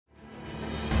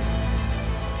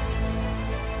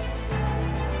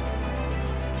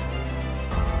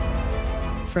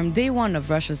From day one of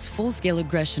Russia's full-scale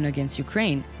aggression against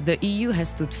Ukraine, the EU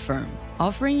has stood firm,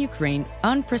 offering Ukraine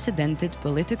unprecedented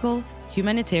political,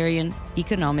 humanitarian,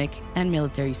 economic, and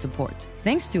military support.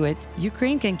 Thanks to it,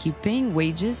 Ukraine can keep paying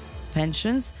wages,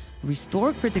 pensions,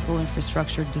 restore critical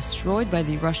infrastructure destroyed by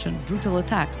the Russian brutal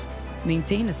attacks,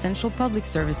 maintain essential public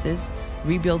services,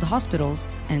 rebuild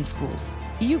hospitals and schools.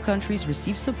 EU countries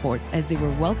receive support as they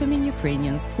were welcoming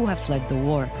Ukrainians who have fled the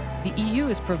war. The EU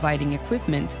is providing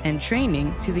equipment and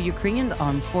training to the Ukrainian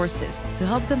armed forces to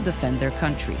help them defend their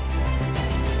country.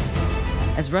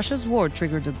 As Russia's war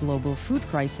triggered a global food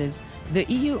crisis, the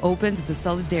EU opened the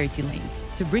solidarity lanes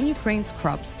to bring Ukraine's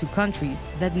crops to countries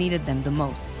that needed them the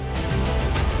most.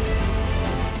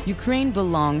 Ukraine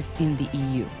belongs in the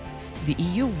EU. The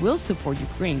EU will support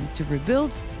Ukraine to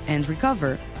rebuild and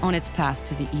recover on its path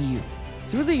to the EU.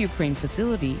 Through the Ukraine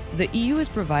facility, the EU is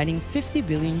providing 50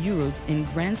 billion euros in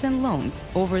grants and loans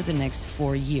over the next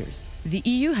 4 years. The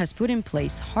EU has put in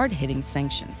place hard-hitting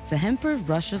sanctions to hamper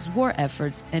Russia's war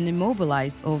efforts and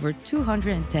immobilized over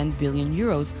 210 billion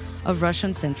euros of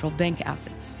Russian central bank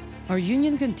assets. Our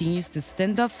union continues to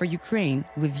stand up for Ukraine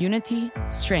with unity,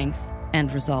 strength,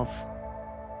 and resolve.